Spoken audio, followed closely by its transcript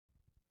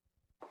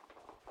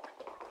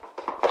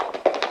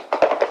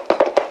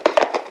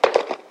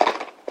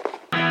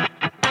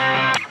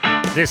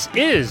This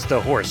is the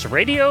Horse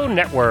Radio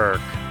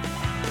Network.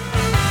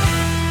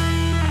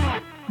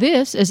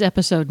 This is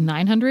episode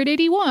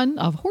 981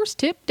 of Horse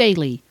Tip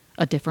Daily.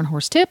 A different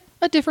horse tip,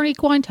 a different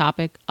equine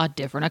topic, a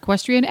different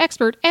equestrian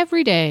expert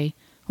every day.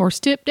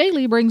 Horse Tip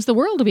Daily brings the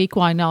world of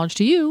equine knowledge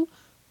to you,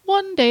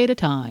 one day at a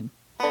time.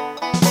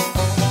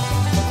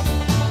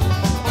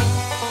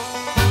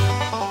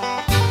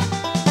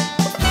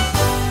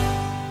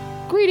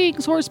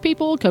 Greetings, horse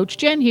people. Coach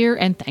Jen here,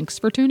 and thanks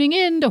for tuning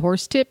in to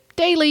Horse Tip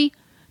Daily.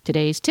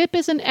 Today's tip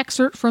is an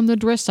excerpt from the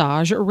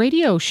Dressage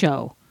Radio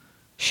Show.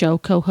 Show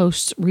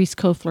co-hosts Reese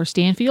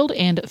Kofler-Stanfield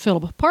and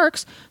Philip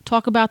Parks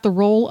talk about the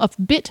role of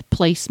bit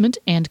placement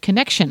and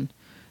connection.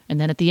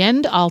 And then at the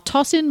end, I'll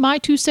toss in my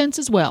 2 cents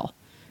as well.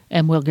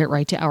 And we'll get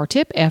right to our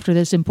tip after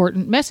this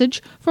important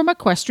message from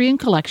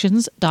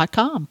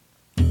EquestrianCollections.com.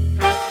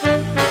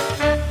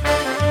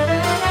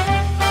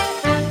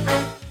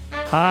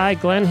 Hi,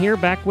 Glenn here,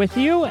 back with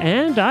you,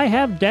 and I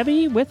have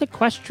Debbie with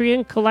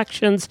Equestrian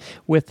Collections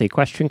with the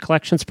Equestrian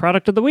Collections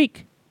Product of the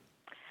Week.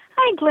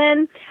 Hi,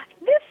 Glenn.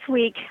 This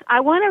week,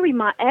 I want to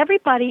remind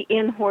everybody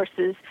in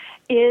horses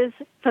is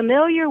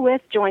familiar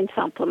with joint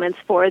supplements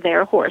for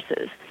their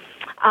horses.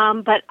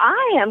 But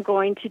I am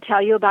going to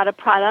tell you about a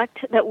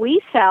product that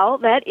we sell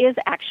that is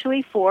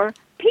actually for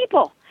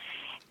people.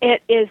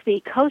 It is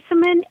the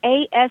Cosamin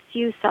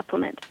ASU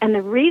supplement. And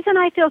the reason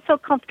I feel so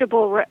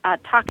comfortable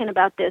talking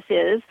about this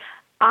is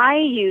I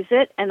use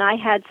it, and I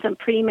had some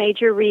pretty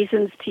major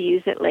reasons to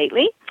use it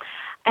lately.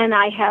 And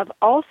I have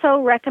also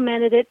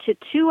recommended it to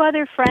 2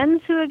 other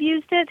friends who have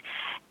used it,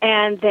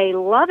 and they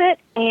love it.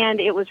 And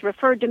it was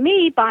referred to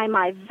me by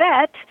my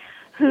vet,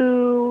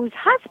 whose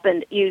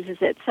husband uses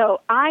it.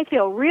 So I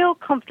feel real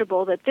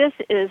comfortable that this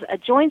is a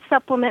joint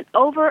supplement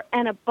over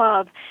and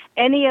above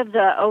any of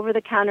the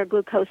over-the-counter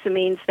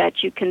glucosamines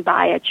that you can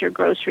buy at your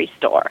grocery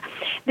store.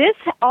 This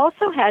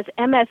also has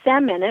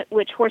MSM in it,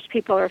 which horse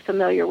people are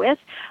familiar with,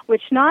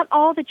 which not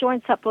all the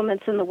joint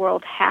supplements in the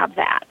world have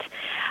that.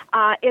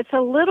 It's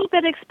a little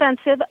bit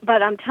expensive,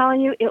 but I'm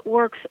telling you, it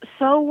works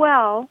so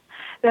well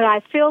that I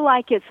feel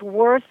like it's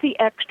worth the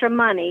extra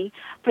money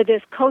for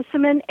this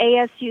Cosamin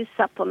ASU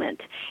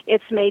supplement.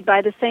 It's made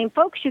by the same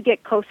folks you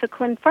get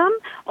Cosequin from,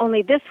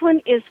 only this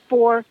one is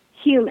for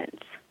humans.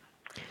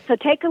 So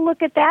take a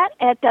look at that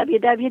at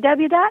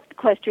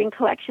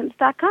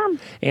www.equestriancollections.com.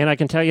 And I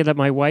can tell you that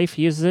my wife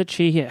uses it.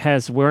 She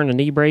has worn a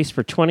knee brace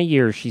for 20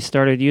 years. She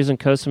started using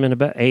Cosamin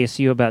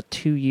ASU about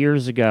 2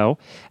 years ago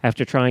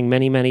after trying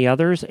many, many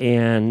others,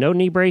 and no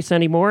knee brace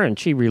anymore, and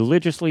she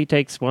religiously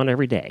takes one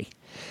every day.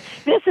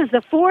 This is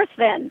the 4th,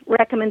 then,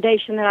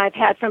 recommendation that I've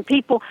had from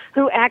people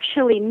who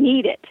actually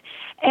need it.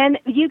 And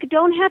you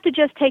don't have to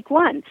just take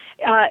one.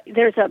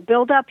 There's a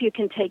build-up. You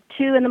can take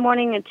 2 in the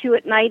morning and 2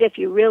 at night if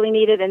you really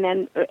need it, and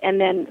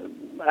then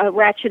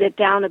ratchet it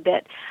down a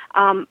bit.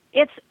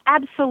 It's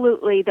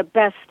absolutely the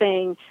best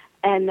thing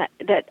and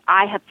that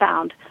I have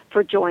found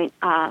for joint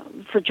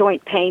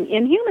pain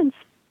in humans.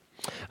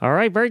 All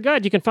right, very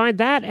good. You can find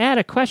that at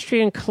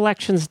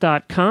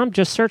EquestrianCollections.com.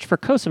 Just search for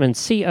Cosamin,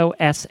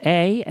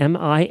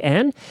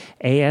 Cosamin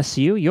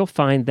ASU. You'll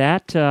find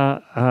that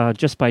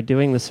just by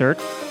doing the search.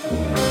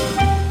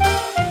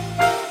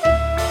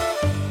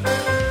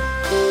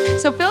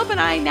 So Philip and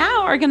I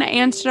now are going to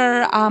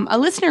answer a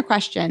listener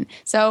question.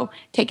 So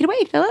take it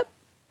away, Philip.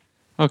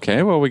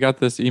 Okay. Well, we got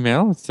this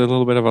email. It's a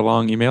little bit of a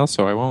long email,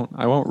 so I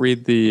won't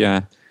read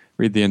the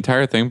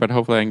entire thing, but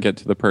hopefully I can get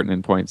to the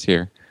pertinent points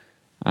here.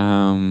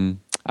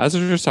 As a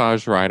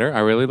dressage rider, I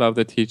really love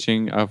the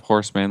teaching of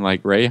horsemen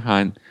like Ray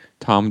Hunt,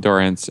 Tom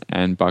Dorrance,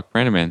 and Buck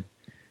Brenneman.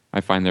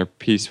 I find their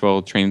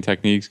peaceful training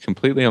techniques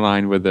completely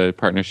aligned with the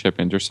partnership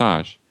in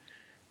dressage.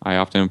 I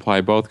often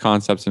apply both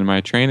concepts in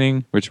my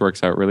training, which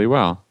works out really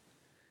well.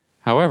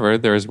 However,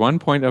 there is one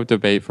point of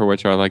debate for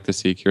which I would like to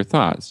seek your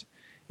thoughts.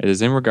 It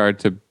is in regard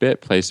to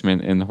bit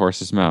placement in the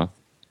horse's mouth.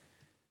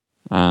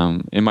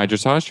 In my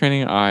dressage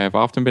training, I have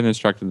often been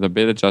instructed the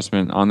bit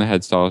adjustment on the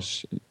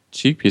headstall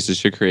cheek pieces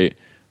should create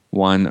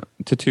 1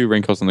 to 2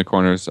 wrinkles in the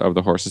corners of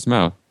the horse's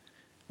mouth.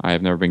 I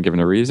have never been given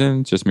a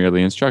reason, just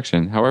merely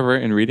instruction. However,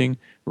 in reading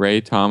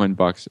Ray, Tom, and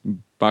Buck's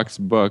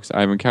books,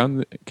 I have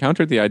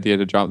encountered the idea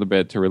to drop the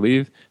bit to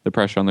relieve the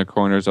pressure on the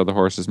corners of the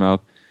horse's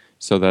mouth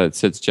so that it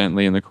sits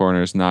gently in the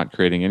corners, not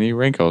creating any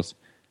wrinkles,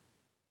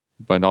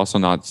 but also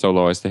not so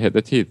low as to hit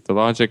the teeth. The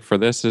logic for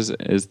this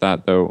is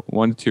that the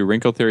 1 to 2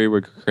 wrinkle theory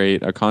would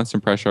create a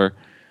constant pressure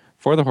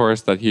for the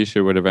horse that he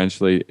would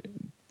eventually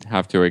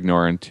have to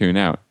ignore and tune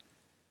out.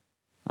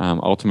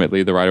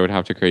 Ultimately, the rider would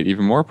have to create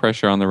even more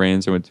pressure on the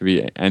reins and would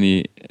defeat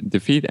any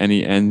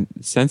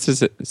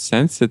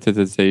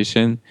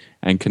sensitization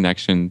and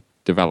connection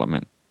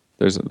development.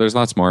 There's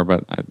lots more,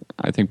 but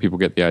I think people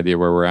get the idea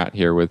where we're at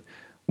here with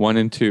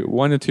 1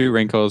 to 2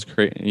 wrinkles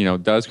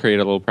does create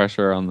a little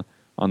pressure on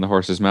the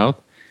horse's mouth.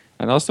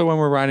 And also when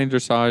we're riding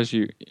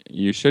dressage,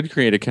 you should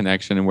create a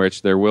connection in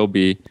which there will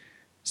be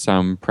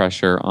some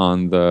pressure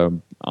on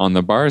the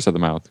bars of the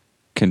mouth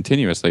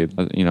continuously.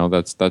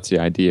 That's the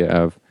idea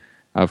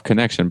of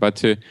connection. But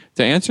to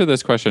answer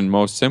this question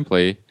most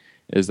simply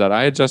is that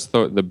I adjust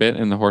the bit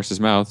in the horse's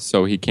mouth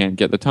so he can't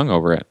get the tongue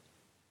over it,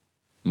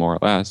 more or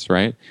less,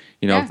 right?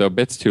 If the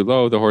bit's too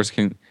low, the horse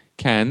can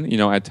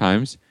at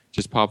times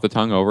just pop the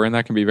tongue over, and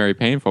that can be very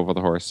painful for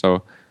the horse.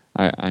 So,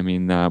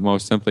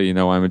 most simply,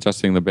 I'm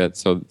adjusting the bit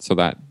so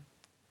that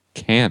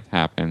can't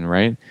happen,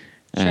 right?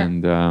 Sure.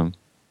 And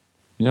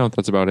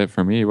that's about it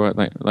for me. What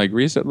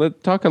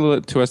Risa, talk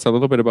to us a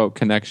little bit about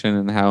connection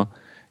and how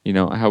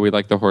we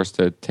like the horse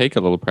to take a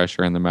little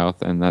pressure in the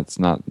mouth, and that's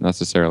not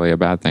necessarily a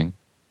bad thing.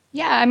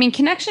 Yeah,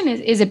 connection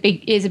is a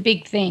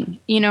big thing.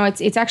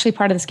 It's actually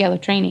part of the scale of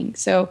training.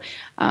 So,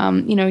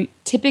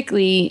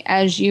 typically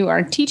as you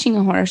are teaching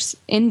a horse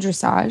in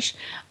dressage,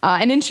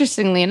 and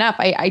interestingly enough,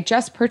 I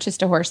just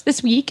purchased a horse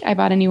this week. I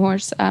bought a new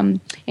horse, and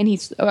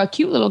he's a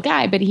cute little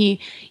guy, but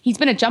he's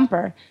been a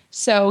jumper,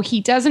 so he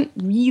doesn't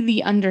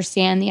really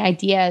understand the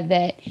idea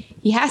that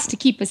he has to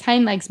keep his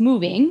hind legs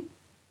moving,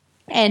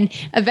 and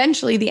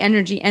eventually the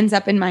energy ends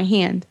up in my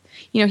hand.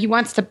 He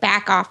wants to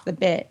back off the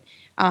bit.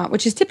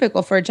 Which is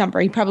typical for a jumper.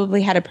 He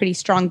probably had a pretty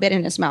strong bit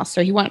in his mouth,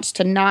 so he wants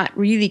to not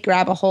really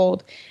grab a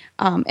hold.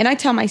 And I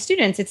tell my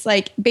students, it's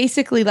like,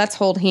 basically, let's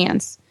hold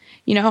hands.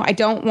 I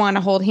don't want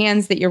to hold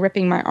hands that you're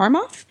ripping my arm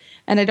off,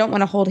 and I don't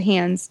want to hold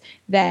hands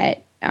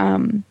that,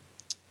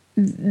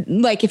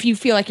 like if you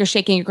feel like you're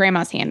shaking your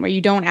grandma's hand, where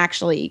you don't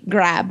actually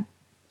grab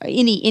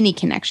any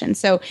connection.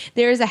 So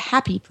there is a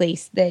happy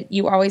place that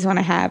you always want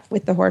to have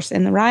with the horse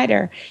and the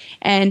rider.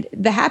 And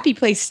the happy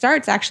place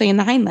starts actually in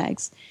the hind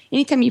legs.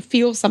 Anytime you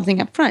feel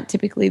something up front,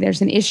 typically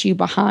there's an issue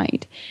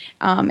behind.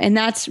 And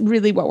that's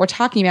really what we're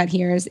talking about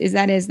here is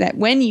that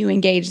when you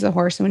engage the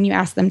horse and when you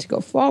ask them to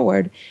go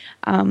forward,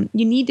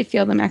 you need to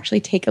feel them actually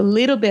take a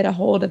little bit of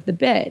hold of the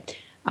bit.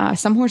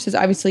 Some horses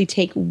obviously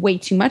take way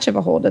too much of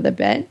a hold of the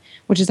bit,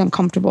 which is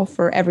uncomfortable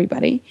for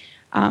everybody.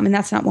 And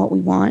that's not what we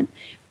want.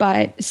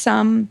 But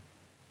some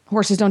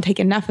horses don't take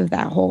enough of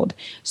that hold.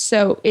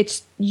 So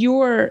it's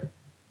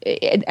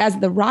as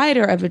the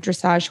rider of a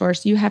dressage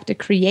horse, you have to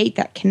create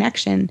that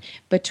connection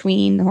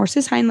between the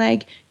horse's hind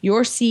leg,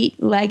 your seat,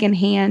 leg, and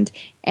hand,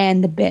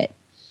 and the bit.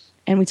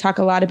 And we talk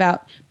a lot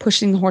about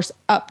pushing the horse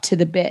up to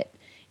the bit.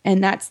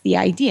 And that's the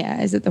idea,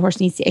 is that the horse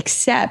needs to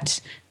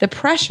accept the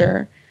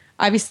pressure.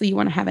 Obviously, you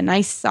want to have a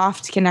nice,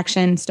 soft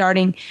connection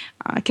starting.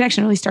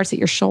 Connection really starts at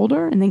your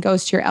shoulder and then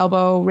goes to your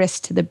elbow,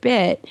 wrist to the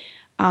bit.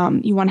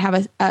 You want to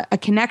have a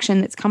connection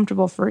that's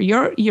comfortable for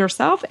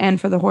yourself and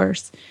for the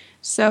horse.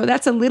 So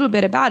that's a little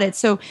bit about it.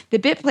 So the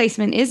bit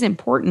placement is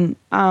important,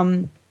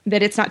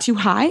 that it's not too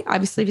high.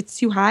 Obviously, if it's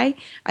too high,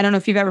 I don't know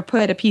if you've ever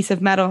put a piece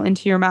of metal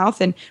into your mouth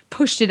and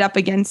pushed it up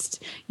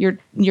against your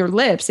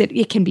lips.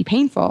 It can be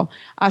painful.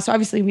 So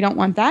obviously, we don't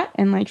want that.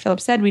 And like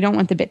Philip said, we don't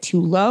want the bit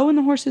too low in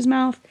the horse's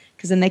mouth,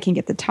 because then they can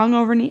get the tongue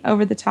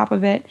over the top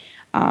of it.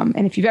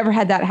 And if you've ever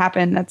had that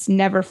happen, that's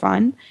never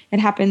fun. It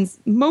happens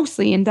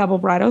mostly in double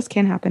bridles,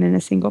 can happen in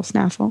a single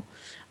snaffle.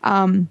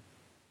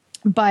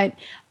 But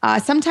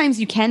sometimes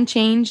you can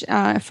change,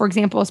 for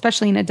example,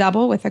 especially in a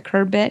double with a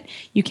curb bit,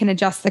 you can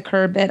adjust the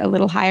curb bit a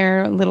little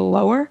higher, a little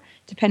lower,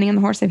 depending on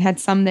the horse. I've had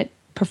some that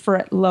prefer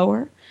it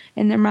lower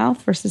in their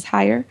mouth versus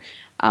higher.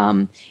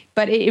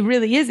 But it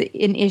really is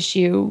an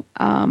issue.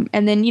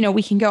 And then,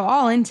 we can go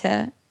all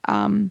into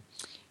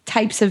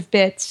types of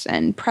bits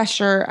and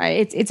pressure.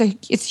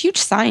 It's huge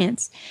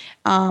science.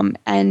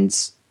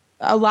 And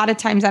a lot of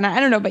times, and I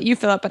don't know about you,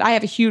 Philip, but I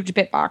have a huge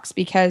bit box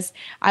because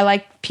I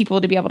like people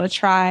to be able to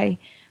try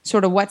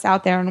sort of what's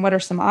out there and what are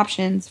some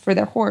options for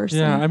their horse.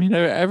 Yeah,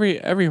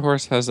 every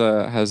horse has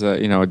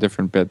a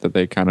different bit that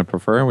they kind of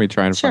prefer, and we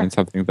try and find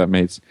something that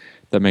makes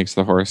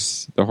the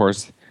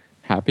horse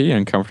happy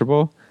and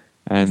comfortable,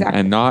 and exactly.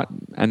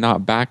 and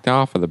not backed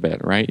off of the bit,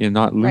 right? You're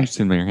not loose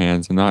in your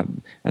hands and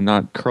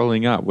not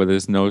curling up with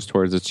his nose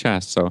towards his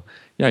chest. So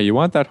yeah, you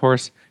want that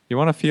horse. You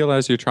want to feel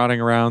as you're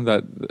trotting around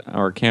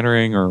or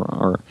cantering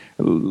or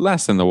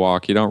less in the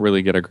walk. You don't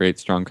really get a great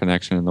strong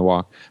connection in the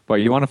walk,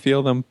 but you want to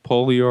feel them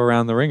pull you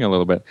around the ring a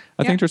little bit.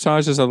 I think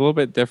dressage is a little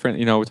bit different.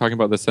 We're talking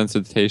about the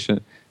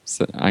sensitization.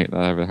 I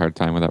have a hard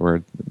time with that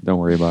word. Don't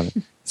worry about it.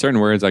 Certain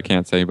words I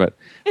can't say, but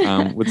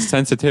with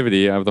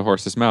sensitivity of the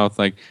horse's mouth,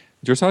 like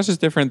dressage is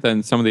different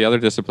than some of the other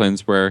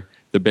disciplines where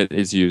the bit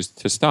is used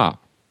to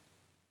stop.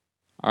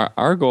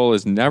 Our goal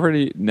is never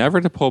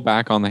to pull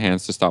back on the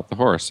hands to stop the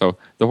horse. So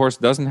the horse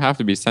doesn't have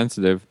to be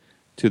sensitive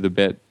to the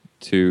bit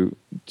to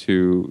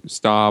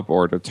stop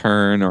or to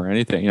turn or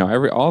anything.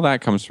 All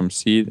that comes from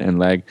seat and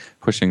leg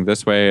pushing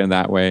this way and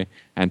that way,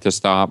 and to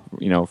stop,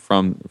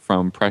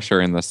 from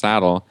pressure in the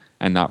saddle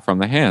and not from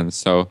the hands.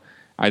 So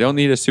I don't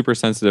need a super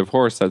sensitive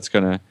horse that's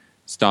going to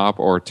stop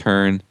or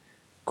turn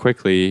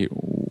quickly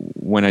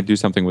when I do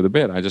something with a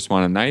bit. I just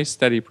want a nice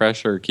steady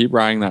pressure. Keep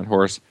riding that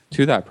horse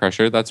to that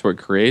pressure. That's what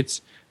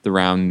creates the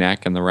round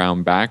neck and the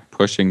round back,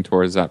 pushing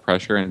towards that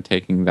pressure and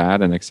taking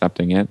that and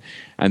accepting it.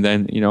 And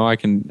then I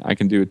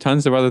can do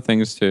tons of other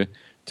things to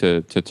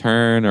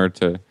turn or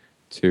to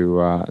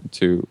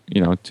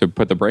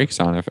put the brakes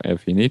on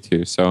if you need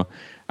to. So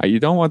you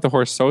don't want the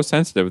horse so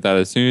sensitive that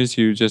as soon as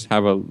you just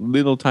have a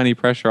little tiny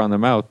pressure on the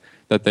mouth,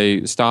 that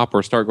they stop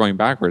or start going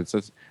backwards.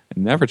 I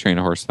never train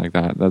a horse like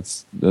that.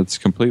 That's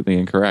completely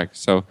incorrect.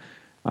 So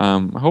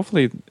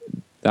hopefully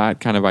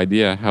that kind of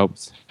idea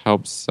helps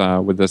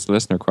with this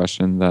listener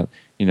question that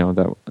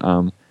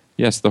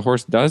yes, the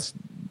horse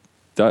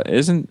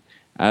isn't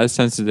as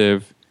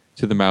sensitive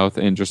to the mouth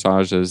in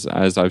dressage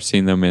as I've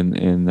seen them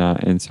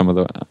in some of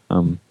the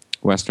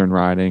Western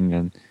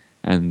riding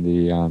and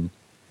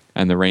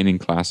the reining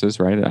classes,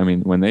 right? I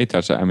mean, when they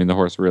touch it, I mean, the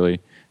horse really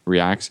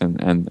reacts,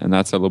 and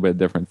that's a little bit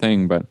different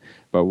thing. But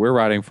we're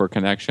riding for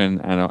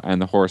connection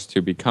and the horse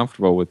to be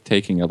comfortable with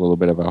taking a little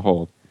bit of a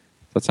hold.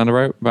 Does that sound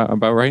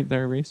about right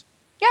there, Reese?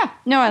 Yeah,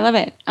 no, I love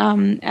it.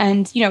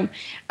 And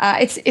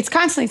it's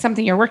constantly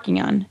something you're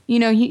working on.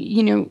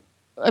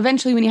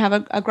 Eventually when you have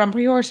a Grand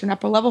Prix horse or an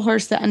upper level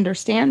horse that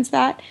understands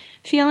that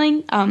feeling,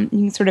 you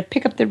can sort of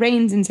pick up the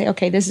reins and say,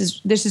 okay, this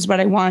is what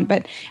I want.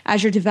 But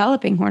as you're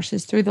developing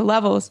horses through the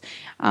levels,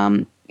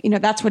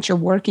 that's what you're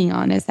working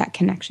on, is that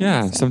connection.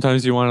 Yeah, so.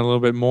 Sometimes you want a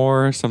little bit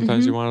more,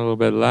 sometimes you want a little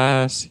bit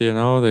less.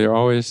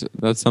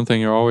 That's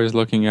something you're always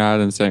looking at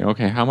and saying,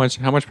 okay, how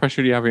much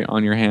pressure do you have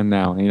on your hand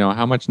now?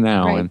 How much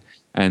now? Right.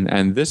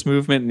 And this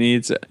movement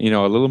needs, a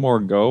little more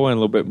go and a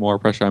little bit more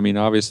pressure. I mean,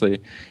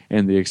 obviously,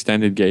 in the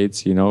extended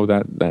gaits,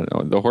 that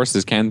the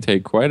horses can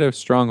take quite a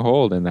strong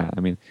hold in that.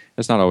 I mean,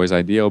 it's not always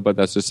ideal, but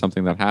that's just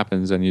something that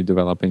happens and you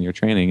develop in your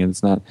training. And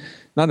it's not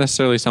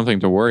necessarily something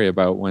to worry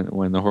about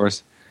when the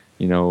horse,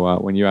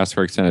 when you ask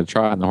for extended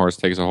trot and the horse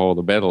takes a hold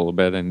a little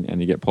bit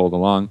and you get pulled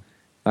along,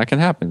 that can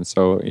happen.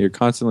 So you're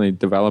constantly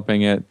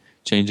developing it,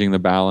 changing the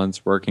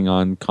balance, working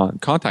on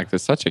contact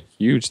is such a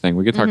huge thing.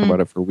 We could talk about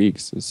it for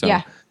weeks. So.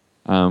 Yeah.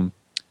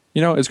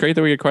 It's great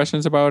that we get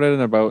questions about it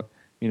and about,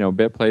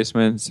 bit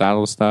placement,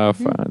 saddle stuff.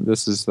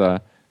 This is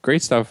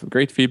great stuff,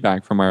 great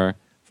feedback from our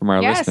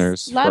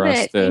listeners for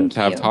us to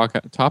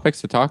have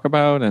topics to talk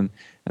about and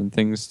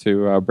things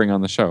to bring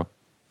on the show.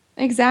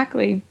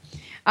 Exactly.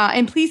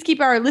 And please keep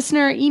our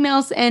listener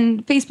emails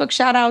and Facebook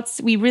shout outs.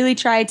 We really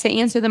try to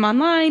answer them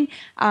online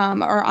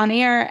or on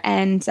air.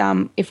 And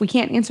if we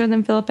can't answer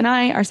them, Philip and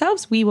I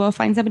ourselves, we will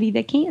find somebody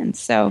that can.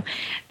 So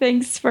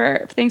thanks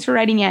for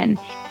writing in.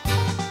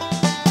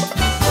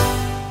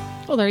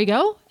 Well, there you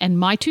go. And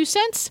my 2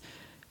 cents.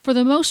 For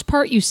the most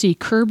part, you see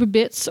curb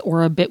bits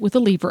or a bit with a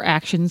lever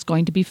action is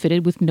going to be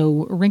fitted with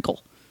no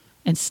wrinkle.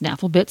 And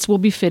snaffle bits will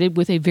be fitted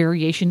with a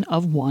variation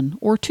of 1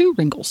 or 2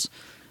 wrinkles.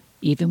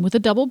 Even with a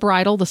double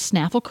bridle, the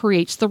snaffle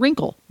creates the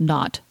wrinkle,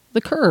 not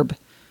the curb.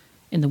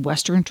 In the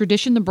Western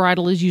tradition, the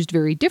bridle is used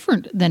very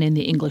different than in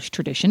the English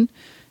tradition,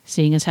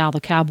 seeing as how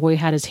the cowboy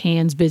had his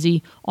hands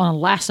busy on a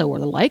lasso or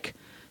the like.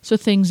 So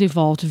things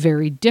evolved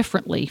very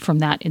differently from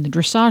that in the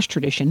dressage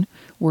tradition,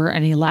 where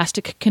an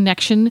elastic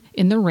connection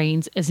in the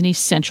reins is an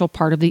essential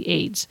part of the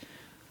aids.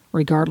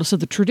 Regardless of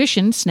the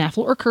tradition,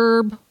 snaffle or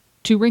curb,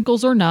 2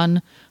 wrinkles or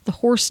none, the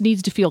horse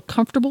needs to feel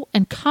comfortable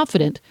and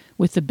confident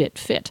with the bit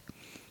fit.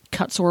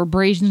 Cuts or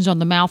abrasions on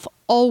the mouth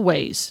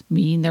always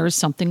mean there is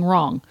something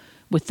wrong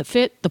with the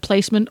fit, the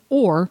placement,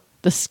 or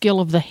the skill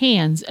of the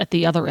hands at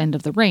the other end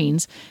of the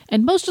reins,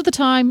 and most of the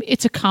time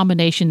it's a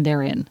combination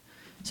therein.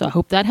 So I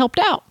hope that helped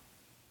out.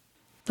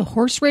 The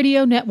Horse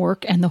Radio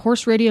Network and the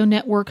Horse Radio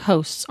Network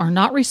hosts are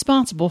not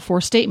responsible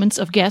for statements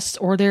of guests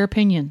or their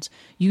opinions.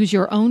 Use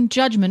your own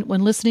judgment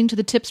when listening to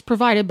the tips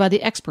provided by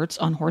the experts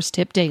on Horse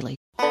Tip Daily.